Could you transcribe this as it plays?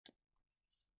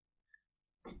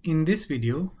In this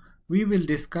video, we will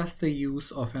discuss the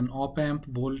use of an op-amp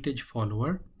voltage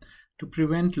follower to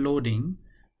prevent loading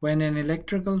when an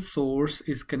electrical source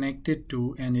is connected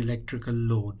to an electrical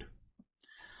load.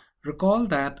 Recall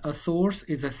that a source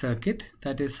is a circuit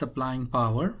that is supplying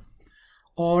power,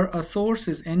 or a source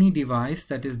is any device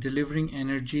that is delivering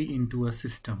energy into a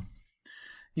system.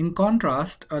 In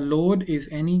contrast, a load is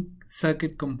any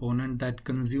circuit component that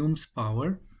consumes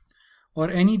power, or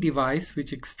any device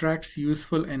which extracts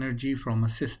useful energy from a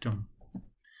system.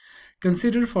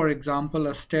 Consider, for example,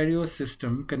 a stereo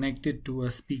system connected to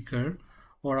a speaker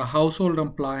or a household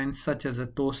appliance such as a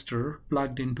toaster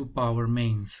plugged into power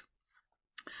mains.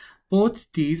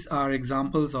 Both these are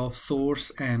examples of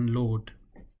source and load.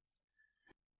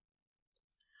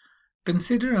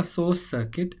 Consider a source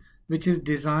circuit which is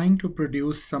designed to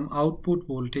produce some output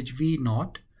voltage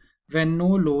V0 when no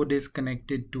load is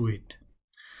connected to it.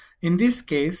 In this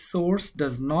case, source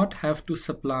does not have to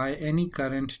supply any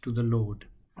current to the load.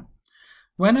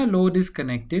 When a load is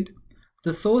connected,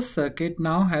 the source circuit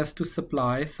now has to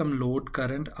supply some load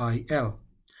current IL.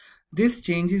 This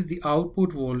changes the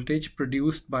output voltage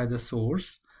produced by the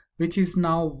source, which is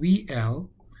now VL,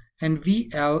 and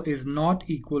VL is not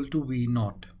equal to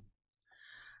V0.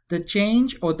 The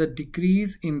change or the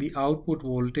decrease in the output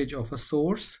voltage of a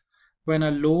source when a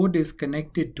load is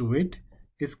connected to it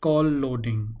is called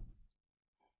loading.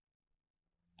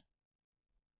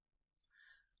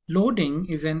 Loading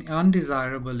is an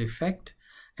undesirable effect,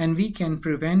 and we can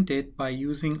prevent it by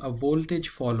using a voltage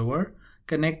follower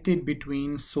connected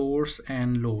between source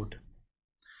and load.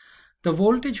 The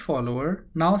voltage follower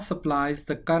now supplies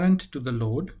the current to the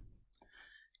load.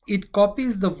 It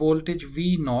copies the voltage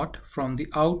V0 from the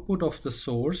output of the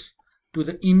source to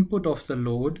the input of the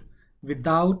load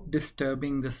without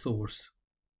disturbing the source.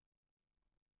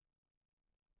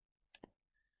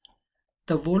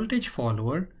 The voltage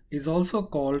follower is also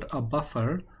called a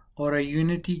buffer or a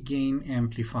unity gain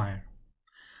amplifier.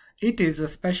 It is a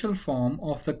special form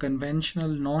of the conventional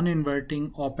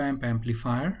non-inverting op-amp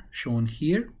amplifier shown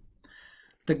here.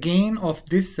 The gain of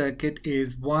this circuit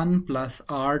is 1 plus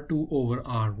R2 over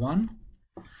R1.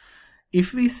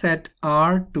 If we set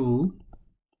R2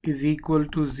 is equal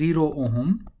to 0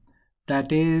 ohm,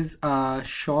 that is a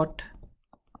short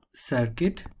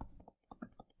circuit,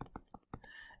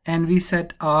 and we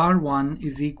set R1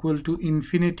 is equal to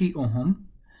infinity ohm,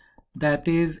 that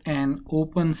is an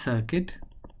open circuit,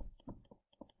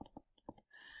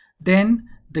 then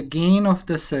the gain of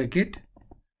the circuit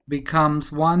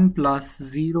becomes 1 plus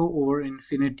 0 over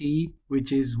infinity,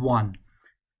 which is 1.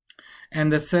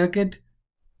 And the circuit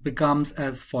becomes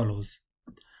as follows.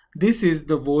 This is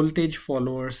the voltage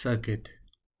follower circuit.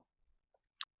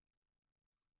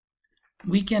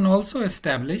 We can also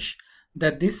establish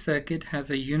that this circuit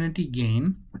has a unity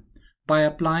gain by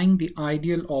applying the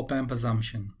ideal op-amp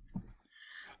assumption.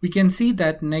 We can see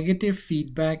that negative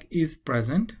feedback is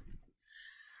present.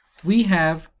 We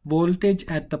have voltage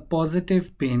at the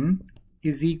positive pin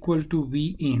is equal to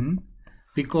Vin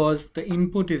because the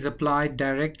input is applied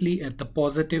directly at the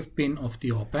positive pin of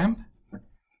the op-amp.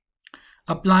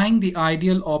 Applying the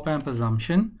ideal op-amp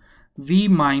assumption, V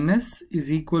minus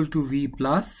is equal to V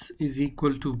plus is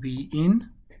equal to Vin.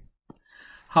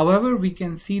 However, we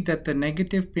can see that the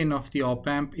negative pin of the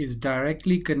op-amp is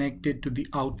directly connected to the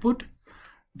output.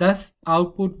 Thus,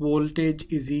 output voltage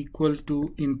is equal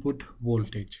to input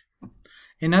voltage.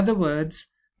 In other words,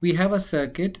 we have a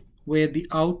circuit where the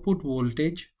output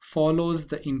voltage follows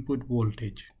the input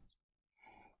voltage.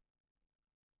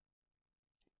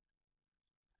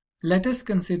 Let us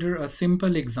consider a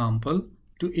simple example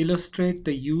to illustrate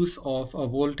the use of a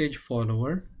voltage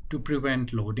follower to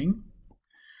prevent loading.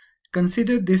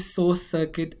 Consider this source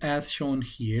circuit as shown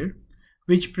here,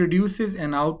 which produces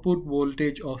an output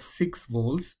voltage of 6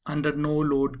 volts under no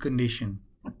load condition.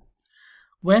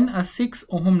 When a 6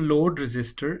 ohm load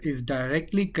resistor is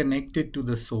directly connected to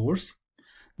the source,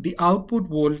 the output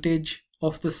voltage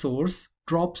of the source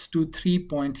drops to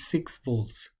 3.6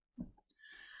 volts.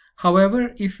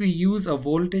 However, if we use a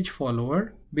voltage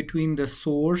follower between the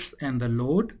source and the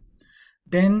load,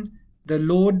 then the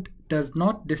load does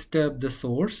not disturb the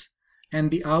source and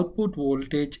the output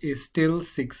voltage is still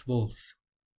 6 volts.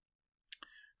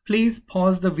 Please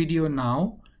pause the video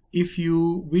now if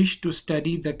you wish to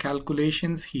study the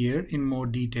calculations here in more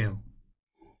detail.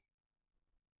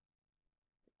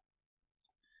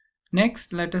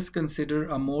 Next, let us consider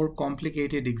a more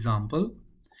complicated example.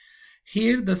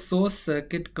 Here the source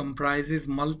circuit comprises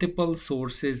multiple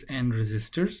sources and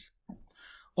resistors.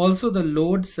 Also, the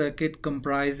load circuit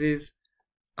comprises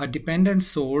a dependent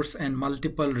source and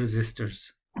multiple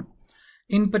resistors.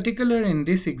 In particular, in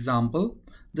this example,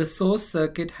 the source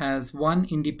circuit has one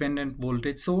independent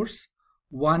voltage source,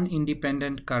 one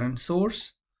independent current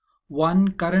source,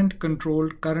 one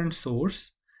current-controlled current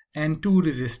source, and two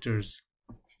resistors.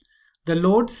 The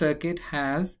load circuit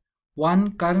has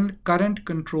one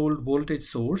current-controlled voltage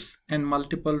source and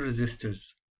multiple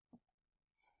resistors.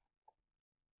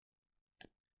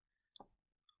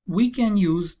 We can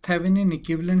use Thevenin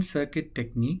equivalent circuit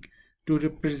technique to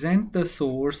represent the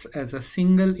source as a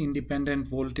single independent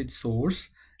voltage source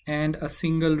and a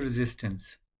single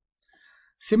resistance.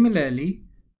 Similarly,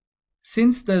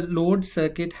 since the load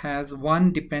circuit has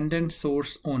one dependent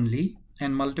source only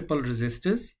and multiple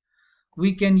resistors,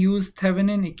 we can use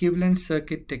Thevenin equivalent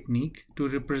circuit technique to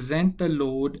represent the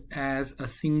load as a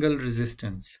single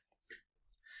resistance.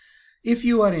 If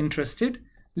you are interested,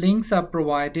 links are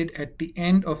provided at the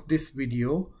end of this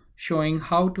video showing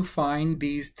how to find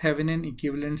these Thevenin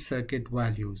equivalent circuit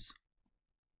values.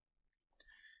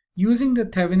 Using the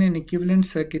Thevenin equivalent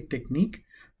circuit technique,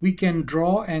 we can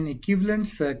draw an equivalent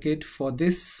circuit for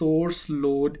this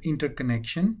source-load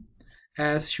interconnection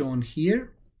as shown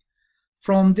here.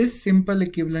 From this simple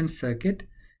equivalent circuit,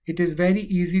 it is very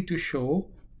easy to show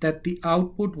that the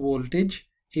output voltage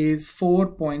is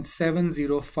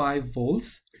 4.705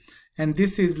 volts, and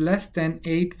this is less than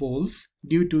 8 volts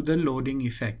due to the loading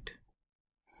effect.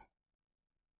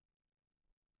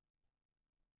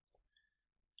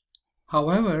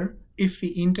 However, if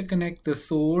we interconnect the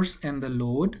source and the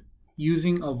load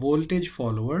using a voltage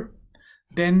follower,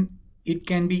 then it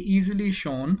can be easily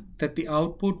shown that the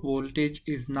output voltage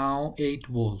is now 8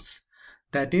 volts.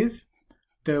 That is,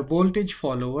 the voltage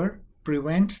follower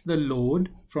prevents the load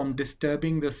from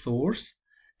disturbing the source,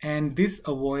 and this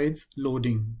avoids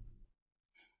loading.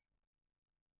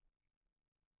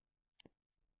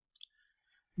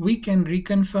 We can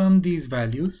reconfirm these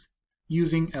values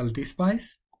using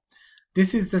LTSPICE.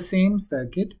 This is the same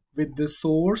circuit with the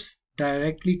source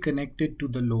directly connected to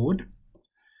the load.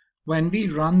 When we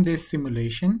run this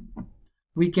simulation,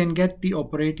 we can get the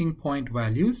operating point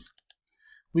values.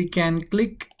 We can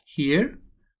click here,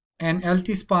 and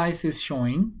LTSPICE is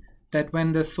showing that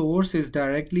when the source is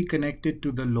directly connected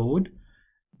to the load,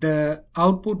 the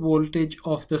output voltage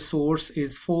of the source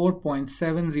is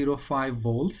 4.705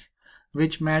 volts,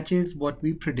 which matches what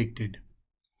we predicted.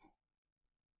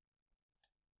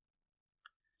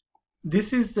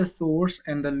 This is the source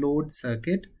and the load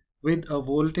circuit with a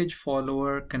voltage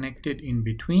follower connected in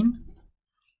between.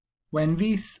 When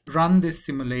we run this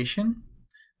simulation,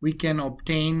 we can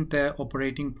obtain the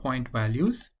operating point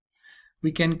values.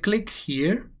 We can click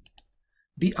here.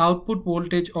 The output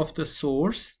voltage of the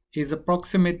source is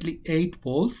approximately 8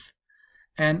 volts,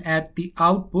 and at the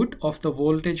output of the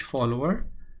voltage follower,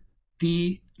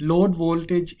 the load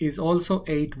voltage is also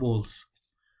 8 volts.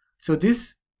 So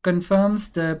this confirms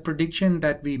the prediction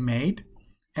that we made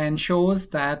and shows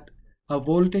that a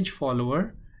voltage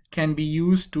follower can be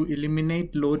used to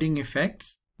eliminate loading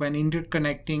effects when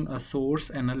interconnecting a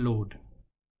source and a load.